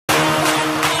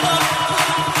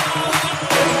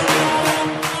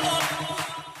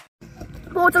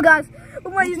What's up, guys?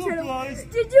 What's up, guys?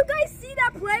 Did you guys see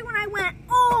that play when I went,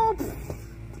 oh,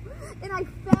 and I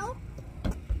fell?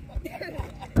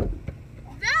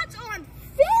 That's on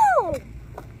film!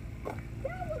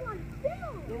 That was on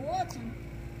film! They're watching.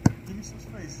 Give me some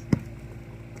space.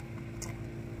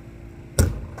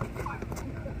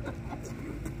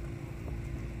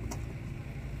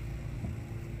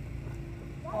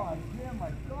 Oh, damn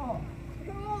my dog.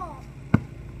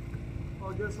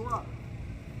 Oh, guess what?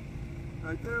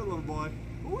 Right there, little boy.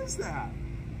 Who is that?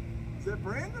 Is that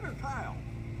Brandon or Kyle?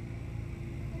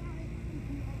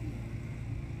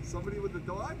 Somebody with the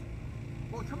dog?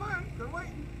 Well, come on, they're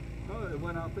waiting. Oh, it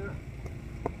went out there.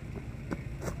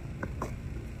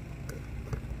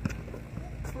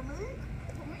 For me?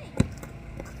 For me.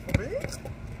 For me?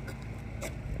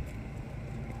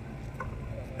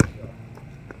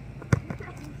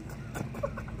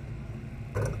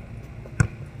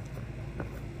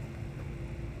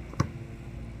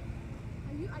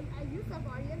 Are you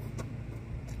sub-audience?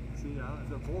 See,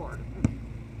 they're bored.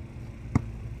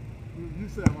 You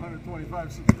used to have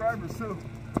 125 subscribers too.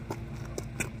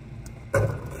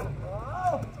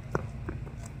 Oh!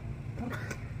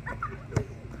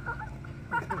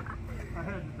 I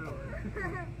had to do it.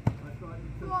 I thought you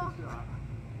took the shot.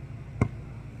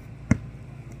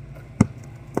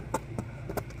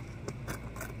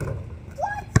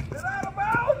 What? Get out of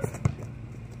bounds!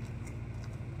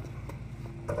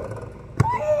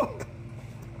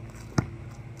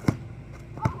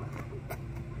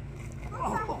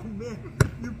 Oh man,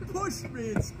 you pushed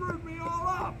me and screwed me all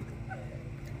up.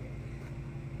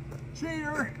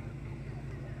 Cheater.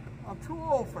 I'm too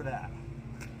old for that.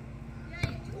 Yeah,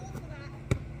 you're too old for that.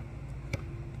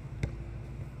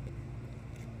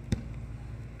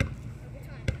 Every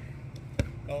time.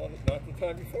 Oh, not the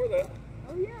time before that.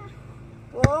 Oh, yeah.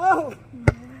 Oh!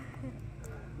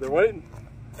 They're waiting.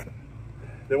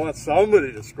 They want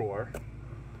somebody to score.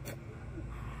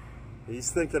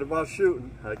 He's thinking about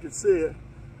shooting. I can see it.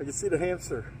 I can see the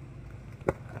hamster.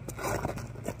 I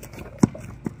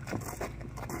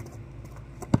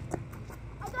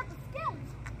got the skills.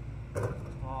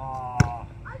 Aw.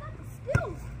 I got the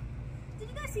skills. Did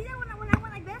you guys see that when I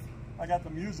went like this? I got the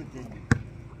music in.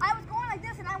 I was going like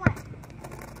this and I went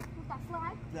with that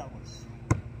slide. That was.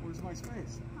 Where's my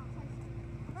space? Oh,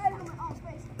 space. Right in my own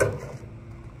space.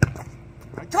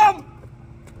 I come!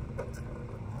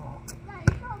 Yeah,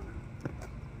 you come.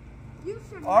 You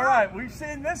should. All right, we've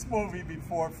seen this movie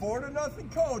before. 4-0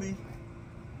 Cody.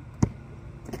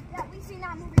 Yeah, we've seen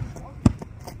that movie before.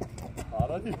 How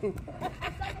do you?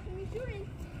 It's like I can be shooting.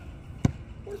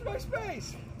 Where's my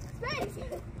space? Space.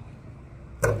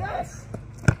 Yes!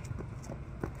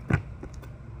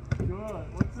 Good.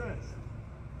 What's this?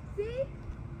 See?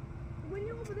 When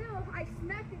you're over there, I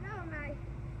smacked it out and I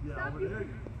Yeah, stopped over you. there you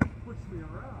pushed me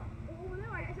around. Over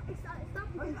there, I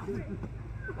stopped you from shooting.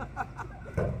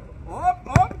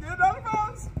 Up, get out of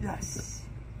bounds. Yes.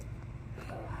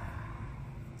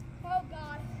 Oh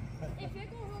God! If it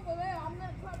goes over there, I'm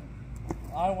gonna try.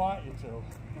 I want you to.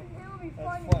 It'll be That's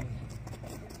funny. funny.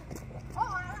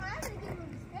 Oh, I have to give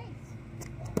him space.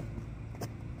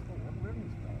 Oh, what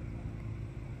ribbon's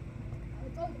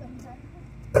It's open. that?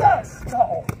 Yes!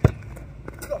 No!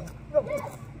 No!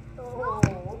 Yes! Oh,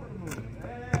 over the moon.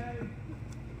 Hey!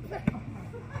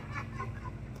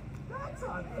 That's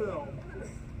on film.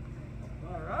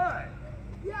 All right.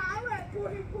 Yeah, I went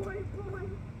boing.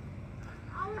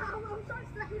 I was trying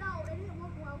to stuck it out. It didn't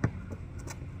work well.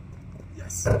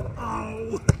 Yes.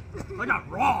 Oh! I got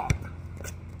robbed.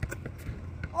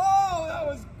 Oh, that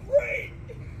was great.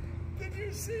 Did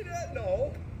you see that?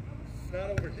 No. Not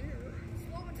over here.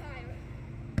 Slow and tired.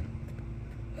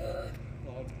 Oh,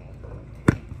 no.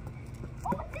 Oh,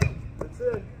 it's in. It's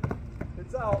in.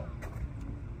 It's out.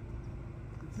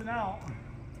 It's an out.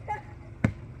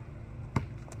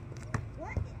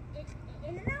 What?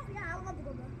 In and out? Yeah, I would love to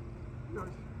go there.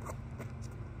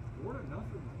 4-0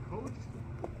 coach.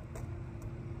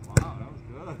 Wow, that was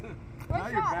good. Now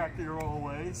you're back to your old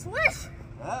ways. Swish!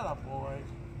 Atta boy.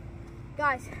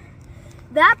 Guys,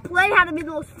 that play had to be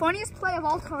the most funniest play of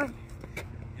all time.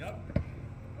 Yep.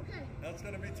 Okay. That's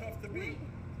gonna be tough to beat.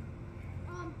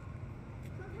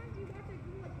 Sometimes you have to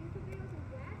do like YouTube videos in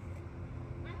class.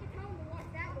 I can tell them to watch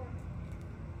that one.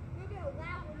 You're gonna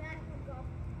laugh when that comes up.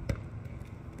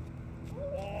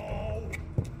 Oh,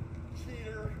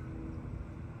 cheater.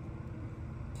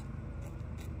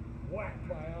 Whack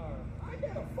my arm. I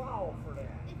got a foul for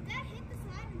that. If that hit the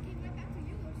side and came right back to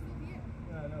you, it would still be it.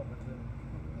 Yeah, I know, but then.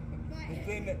 But Then it. I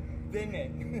think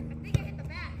it hit the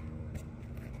back.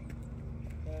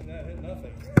 And that hit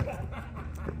nothing.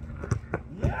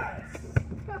 Yes!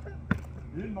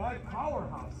 In my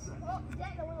powerhouse section. Oh,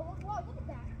 Dad, I want to look. Whoa, look at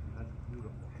that. That's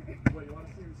beautiful. Wait, you want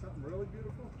to see something really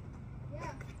beautiful?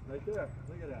 Yeah. Right there.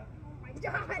 Look at that. Oh my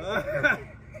God.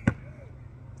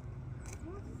 You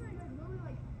want to say that's really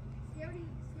like scary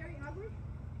and ugly?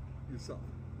 Yourself.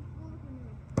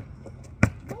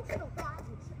 Emotional thoughts.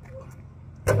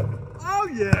 Oh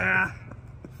yeah!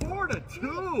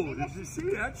 4-2. Did you see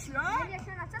that shot? Maybe I should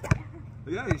not have said that.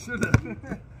 Yeah, you should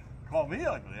have. Call me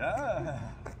ugly, huh?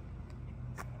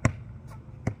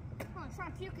 Oh, I'm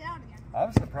trying to puke it out again.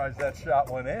 I'm surprised that shot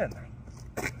went in.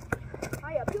 Oh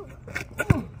yeah, puke.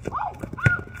 Oh!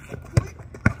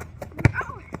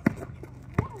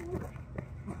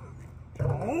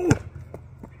 Oh!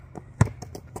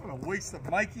 What a waste of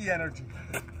Mikey energy.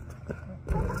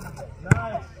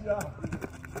 Nice shot.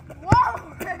 Whoa!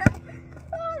 Oh, that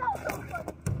was so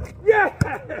funny.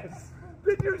 Yes!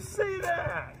 Did you see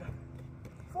that?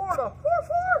 4-4.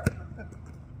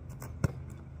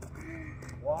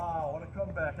 Wow, what a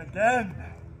comeback again.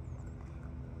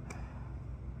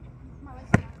 My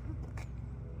leg's down.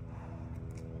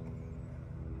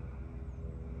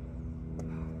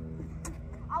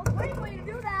 I was waiting for you to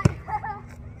do that.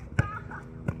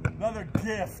 Another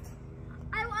gift.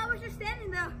 I was just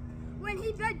standing there when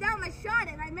he bent down. I shot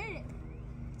it and I made it.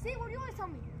 See, what do you always tell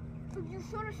me? You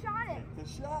should have shot it. The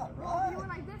shot, You right? went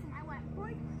like this and I went,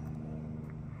 boy.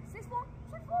 6-4.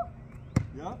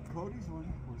 Yep, Cody's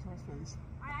winning. Where's my face?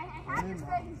 I had his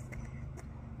face.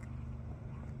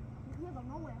 He was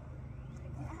nowhere.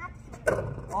 I had to shoot it.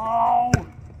 Oh!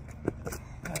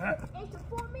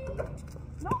 8-4 me?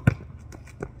 No.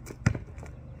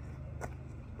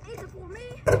 8-4 me?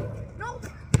 No.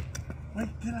 Wait,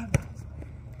 get out.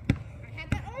 I had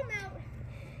that arm out.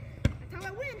 That's how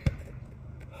I win.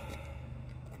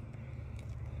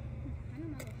 I know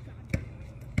my little shot.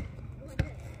 Go like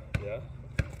this. Yeah?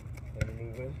 Let me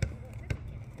move in.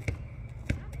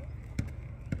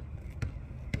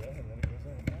 Yeah, and then it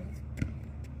goes in.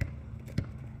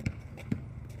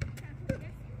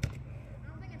 I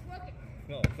don't think it's working.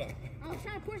 No, it's not. I was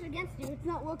trying to push against you. It's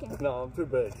not working. No, I'm too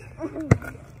big.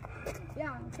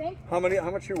 Yeah, okay. How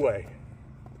much you weigh?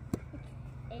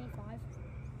 85.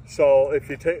 So if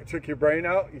you took your brain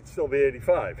out, you'd still be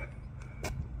 85.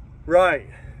 Right.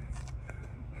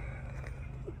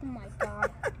 Oh my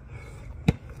God.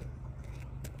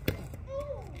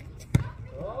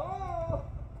 Oh!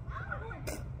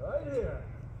 Right here.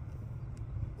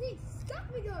 He stuck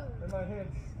me good. And my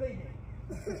hand's stinging.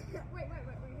 Wait.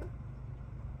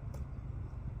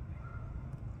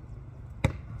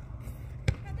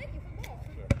 Thank you for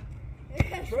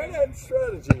both. Try that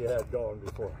strategy you had going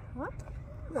before. What?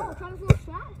 Yeah. Oh, trying to little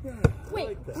shot? Yeah, I Wait,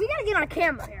 like that. we gotta get on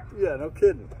camera here. Yeah, no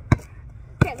kidding.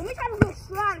 Okay, let me try this little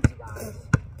strategy, guys.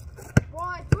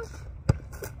 Boy, push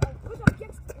up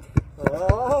against it.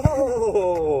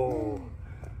 Oh!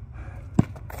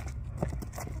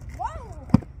 Whoa!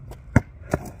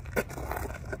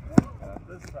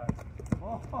 This time.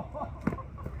 Oh.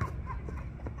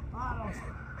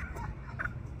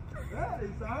 That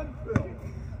is on film.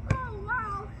 Oh,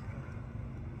 wow.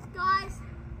 Guys.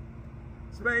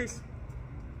 Space.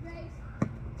 Race.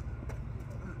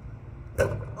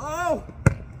 Oh!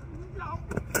 No.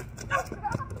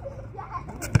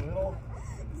 Little.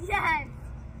 Yes.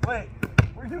 Wait,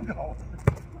 where'd you go?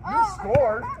 You Oh.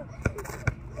 scored.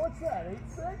 What's that,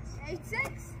 8-6?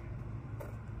 8-6.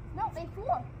 No,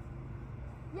 8-4.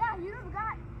 Yeah, you never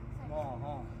got.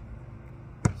 Uh-huh.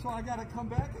 So I gotta come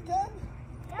back again?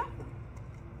 Yep.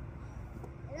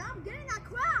 And I'm getting that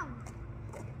crown.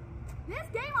 This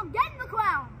game, I'm getting the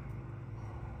crown.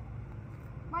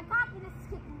 My confidence is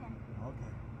kicking in.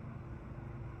 Okay.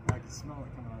 I can smell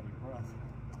it coming out of your breath.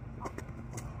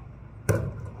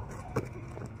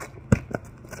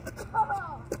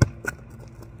 Oh.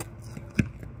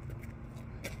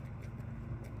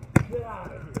 Get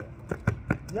out of here.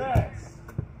 Yes.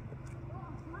 Oh,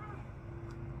 wow.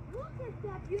 Look at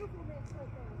that beautifulness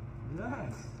right there.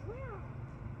 Yes. Wow.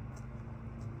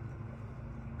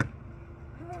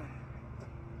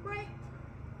 Break.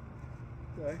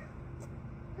 Okay.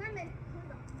 Come in.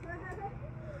 That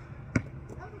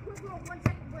was a quick little 1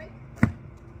 second break.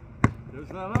 There's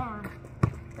that arm.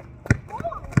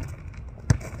 Oh!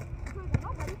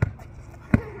 Nobody.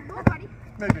 Nobody.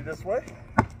 Maybe this way.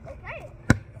 Okay.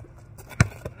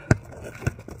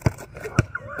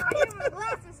 I need my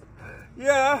glasses.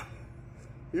 Yeah.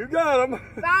 You got him.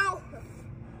 Foul.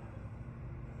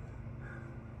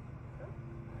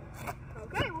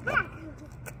 Okay, we're back.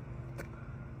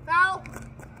 Foul.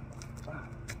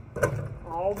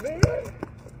 Oh, man.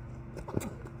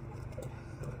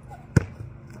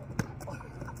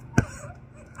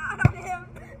 Out of him.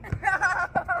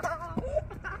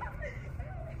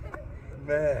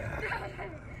 man.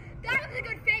 That was a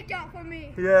good fake out for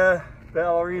me. Yeah,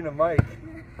 ballerina Mike.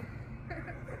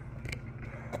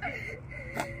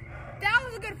 That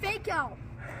was a good fake out.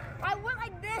 I went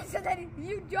like this and then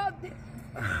you jumped.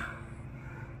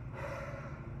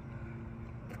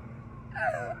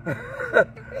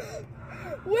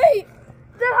 Wait,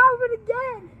 that happened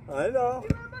again. I know.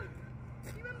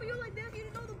 You remember you were like this, you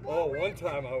didn't know the ball. Oh, ran? one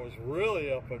time I was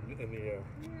really up in the air.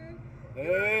 Yeah.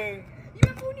 Hey. You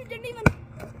remember when you didn't even,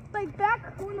 like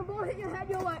back when the ball hit your head,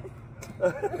 you're like,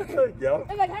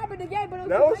 Yep. it like happened again, but it was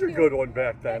That was a behind good one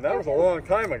back then. That was a long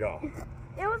time ago. you.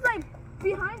 It was like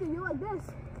behind you, you're like this.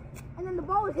 And then the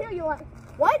ball was here, you're like,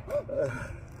 what?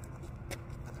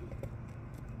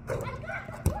 I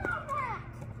got the ball back!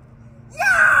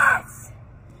 Yes!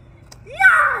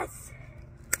 Yes!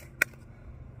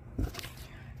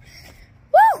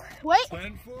 Woo! Wait.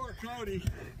 10-4, Cody.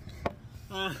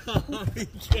 He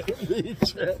can't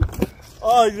reach it.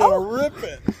 Oh, you're gonna rip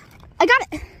it. I got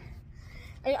it.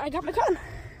 I got my gun.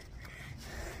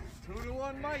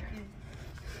 2-1, Mikey.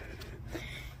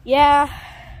 Yeah.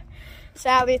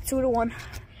 Sadly, it's 2-1.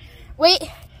 Wait.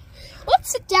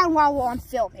 Let's sit down while we're on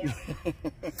film here.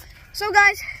 So,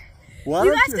 guys, you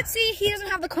guys can see he doesn't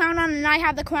have the crown on and I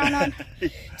have the crown on.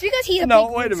 So you guys he's a No,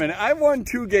 big wait a loser. minute. I won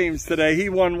 2 games today. He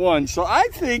won 1. So I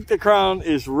think the crown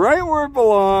is right where it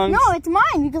belongs. No, it's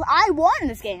mine because I won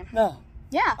this game. No.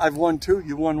 Yeah. I've won 2.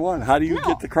 You won 1. How do you No.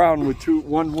 get the crown with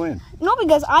 1 win? No,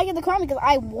 because I get the crown because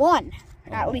I won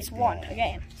at least one a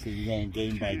game. So you're going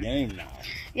game by game now.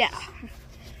 Yeah.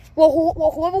 Well,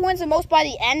 whoever wins the most by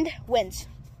the end wins.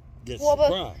 Gets Whoever, the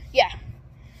crown. Yeah.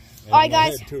 And All right, then I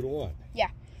guys. had 2-1. Yeah.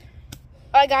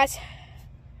 All right, guys.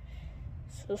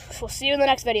 So we'll see you in the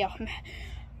next video.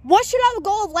 What should our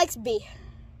goal of likes be?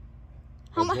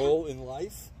 How much? Goal in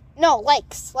life? No,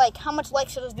 likes. Like, how much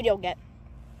likes should this video get?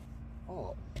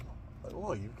 Oh,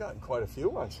 well, you've gotten quite a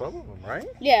few on some of them, right?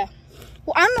 Yeah.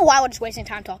 Well, I don't know why we're just wasting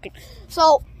time talking.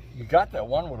 So, You got that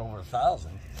one with over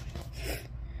 1,000.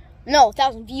 no,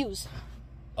 1,000 views.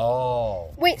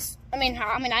 Oh. Wait, I mean,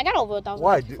 I got over 1,000.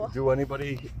 Why? views before.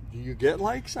 Do you get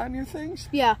likes on your things?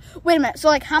 Yeah. Wait a minute. So,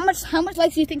 like, how much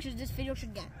likes do you think this video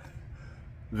should get?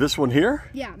 This one here?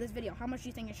 Yeah, this video. How much do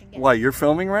you think it should get? Why, you're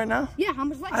filming right now? Yeah, how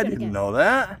much likes I should it didn't get? know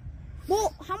that.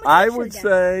 Well, how much I likes should would it get?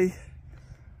 say,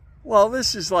 well,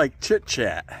 this is like chit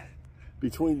chat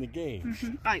between the games.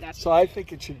 All right, guys. So I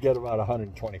think it should get about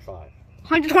 125.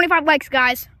 125 likes,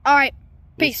 guys. All right.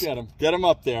 Peace. Let's get them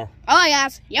up there. All right,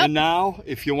 guys. Yep. And now,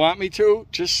 if you want me to,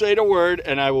 just say the word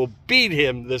and I will beat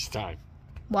him this time.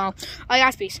 Well, all right,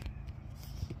 guys. Peace.